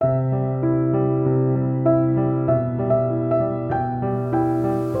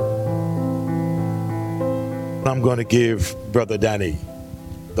I'm going to give Brother Danny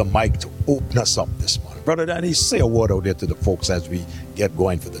the mic to open us up this morning. Brother Danny, say a word out there to the folks as we get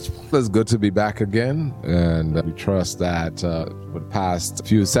going for this morning. It's good to be back again, and we trust that for the past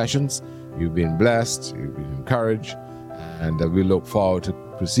few sessions, you've been blessed, you've been encouraged, and we look forward to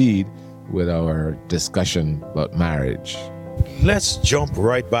proceed with our discussion about marriage. Let's jump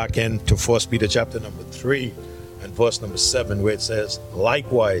right back into 1 Peter chapter number 3 and verse number 7, where it says,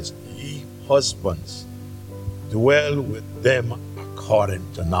 likewise, ye husbands, dwell with them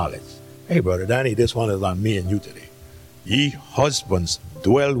according to knowledge. Hey, Brother Danny, this one is on me and you today. Ye husbands,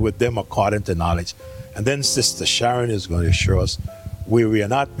 dwell with them according to knowledge. And then Sister Sharon is going to show us where we are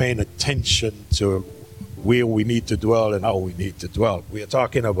not paying attention to where we need to dwell and how we need to dwell. We are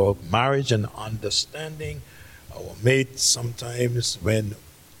talking about marriage and understanding our mate. Sometimes when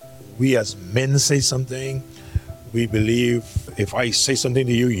we as men say something, we believe if I say something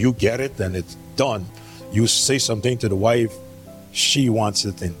to you, you get it and it's done. You say something to the wife, she wants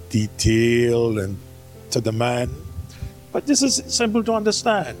it in detail and to the man. But this is simple to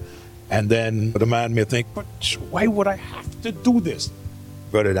understand. And then the man may think, but why would I have to do this?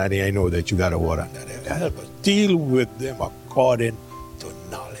 Brother Danny, I know that you got a word on that. Help us deal with them according to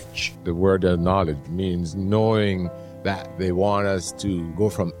knowledge. The word knowledge means knowing that they want us to go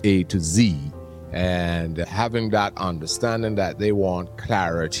from A to Z, and having that understanding that they want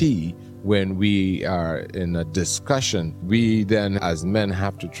clarity when we are in a discussion. We then as men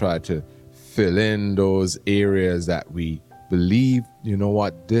have to try to fill in those areas that we believe, you know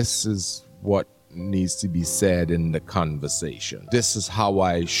what, this is what needs to be said in the conversation. This is how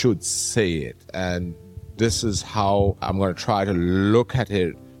I should say it, and this is how I'm going to try to look at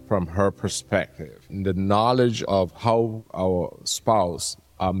it from her perspective. The knowledge of how our spouse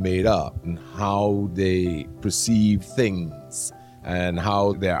are made up and how they perceive things and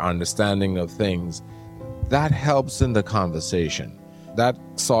how their understanding of things, that helps in the conversation. That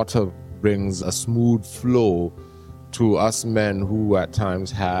sort of brings a smooth flow to us men who at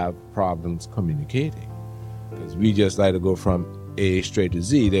times have problems communicating. Because we just like to go from A straight to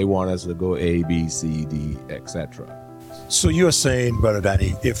Z. They want us to go A, B, C, D, etc. So you're saying, Brother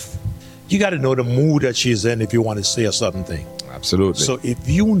Danny, if you got to know the mood that she's in if you want to say a certain thing. Absolutely. So if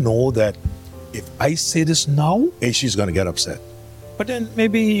you know that if I say this now, she's going to get upset. But then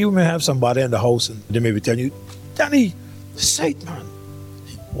maybe you may have somebody in the house and they may be telling you, Danny, say it, man.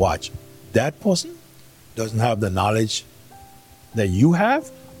 Watch. That person doesn't have the knowledge that you have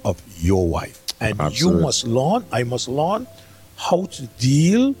of your wife. And Absolutely. You must learn, I must learn how to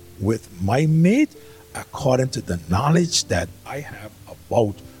deal with my mate according to the knowledge that I have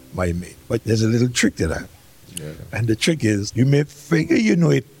about my mate. But there's a little trick to that. Yeah. And the trick is, you may figure you know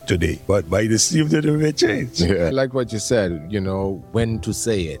it today, but by this evening it may change. Yeah. Like what you said, you know, when to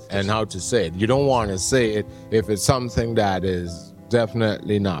say it and how to say it. You don't want to say it if it's something that is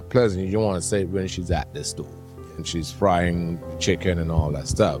definitely not pleasant. You don't want to say it when she's at the stove and she's frying chicken and all that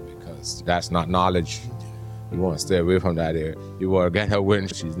stuff, because that's not knowledge. You want to stay away from that area. You want to get her when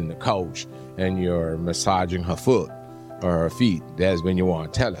she's in the couch and you're massaging her foot or her feet. That's when you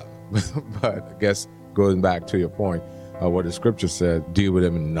want to tell her. But I guess going back to your point, what the scripture said, deal with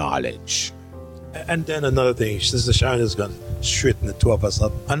them in knowledge. And then another thing, Sister Sharon is going to straighten the two of us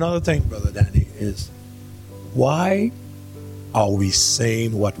up. Another thing, Brother Danny, is why are we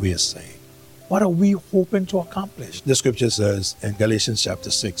saying what we are saying? What are we hoping to accomplish? The scripture says in Galatians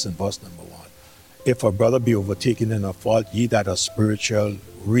chapter 6 and verse number 1, if a brother be overtaken in a fault, ye that are spiritual,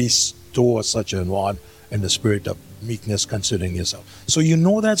 restore such an one in the spirit of meekness, considering yourself. So you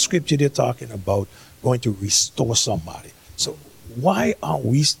know that scripture they're talking about going to restore somebody. So why aren't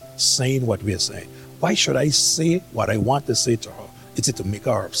we saying what we're saying? Why should I say what I want to say to her? Is it to make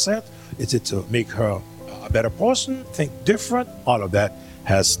her upset? Is it to make her a better person, think different? All of that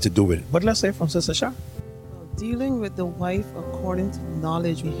has to do with it. But let's say from Sister Sharon. Dealing with the wife according to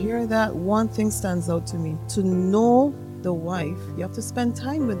knowledge. You hear that? One thing stands out to me. To know the wife, you have to spend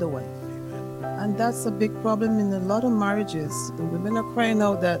time with the wife. And that's a big problem in a lot of marriages. The women are crying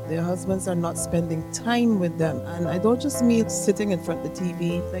out that their husbands are not spending time with them. And I don't just mean sitting in front of the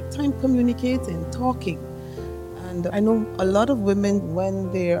TV, like time communicating, talking. And I know a lot of women,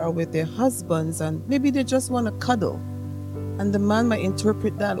 when they are with their husbands and maybe they just want to cuddle, and the man might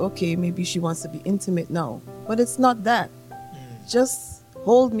interpret that, okay, maybe she wants to be intimate now. But it's not that. Just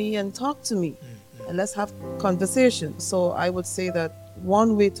hold me and talk to me and let's have conversation. So I would say that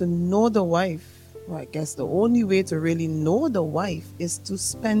one way to know the wife, or I guess the only way to really know the wife, is to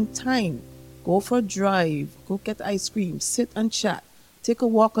spend time. Go for a drive, go get ice cream, sit and chat, take a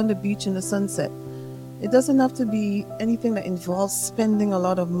walk on the beach in the sunset. It doesn't have to be anything that involves spending a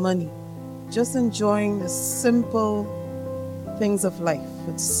lot of money. just enjoying the simple things of life,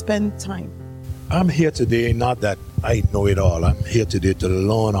 but spend time. I'm here today, not that I know it all. I'm here today to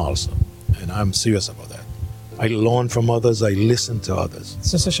learn also. And I'm serious about that. I learn from others. I listen to others.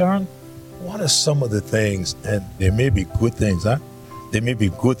 Sister Sharon? What are some of the things, and there may be good things, huh? There may be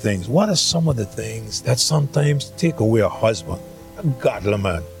good things. What are some of the things that sometimes take away a husband, a godly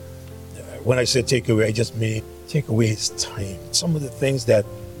man? When I say take away, I just mean take away his time. Some of the things that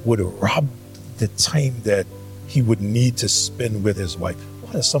would rob the time that he would need to spend with his wife.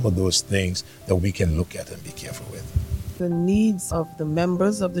 What are some of those things that we can look at and be careful with? The needs of the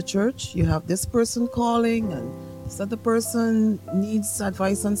members of the church. You have this person calling, and this other person needs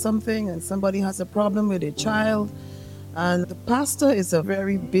advice on something, and somebody has a problem with a child. And the pastor is a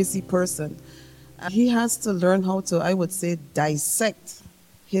very busy person. And he has to learn how to, I would say, dissect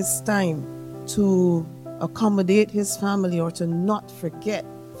his time to accommodate his family, or to not forget,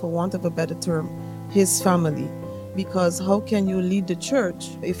 for want of a better term, his family. Because how can you lead the church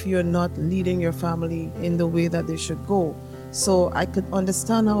if you're not leading your family in the way that they should go? So I could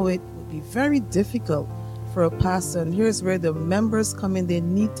understand how it would be very difficult for a pastor. And here's where the members come in. They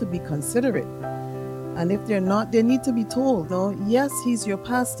need to be considerate. And if they're not, they need to be told, no, yes, he's your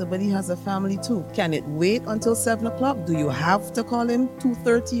pastor, but he has a family too. Can it wait until 7 o'clock? Do you have to call him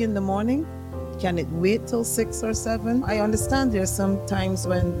 2:30 in the morning? Can it wait till 6 or 7? I understand there's some times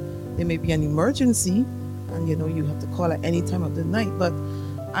when there may be an emergency, and you have to call at any time of the night. But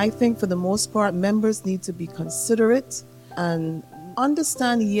I think for the most part, members need to be considerate and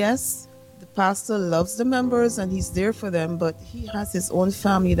understand, yes, the pastor loves the members and he's there for them, but he has his own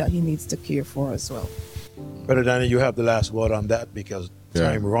family that he needs to care for as well. Brother Danny, you have the last word on that, because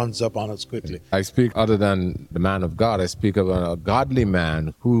time runs up on us quickly. I speak other than the man of God. I speak of a godly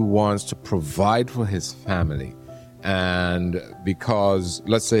man who wants to provide for his family. And because,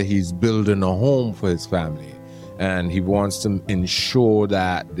 let's say, he's building a home for his family, and he wants to ensure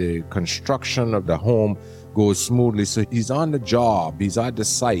that the construction of the home goes smoothly. So he's on the job, he's at the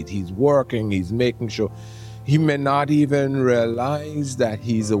site, he's working, he's making sure. He may not even realize that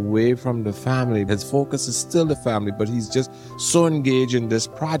he's away from the family. His focus is still the family, but he's just so engaged in this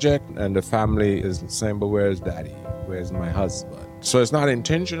project, and the family is saying, but where's daddy? Where's my husband? So it's not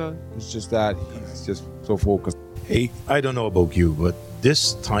intentional, it's just that he's just so focused. Hey, I don't know about you, but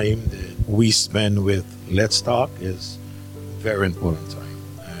this time that we spend with Let's Talk is a very important time.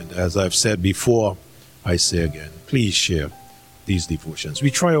 And as I've said before, I say again, please share these devotions.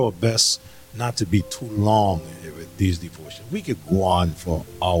 We try our best not to be too long with these devotions. We could go on for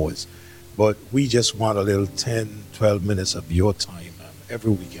hours, but we just want a little 10, 12 minutes of your time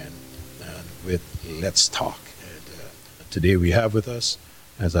every weekend with Let's Talk. And today we have with us,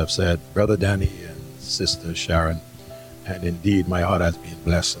 as I've said, Brother Danny and Sister Sharon. And indeed, my heart has been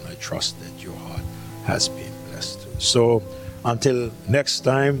blessed, and I trust that your heart has been blessed too. So until next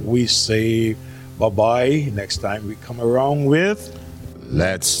time, we say bye-bye. Next time we come around with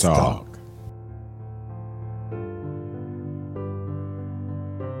Let's Talk.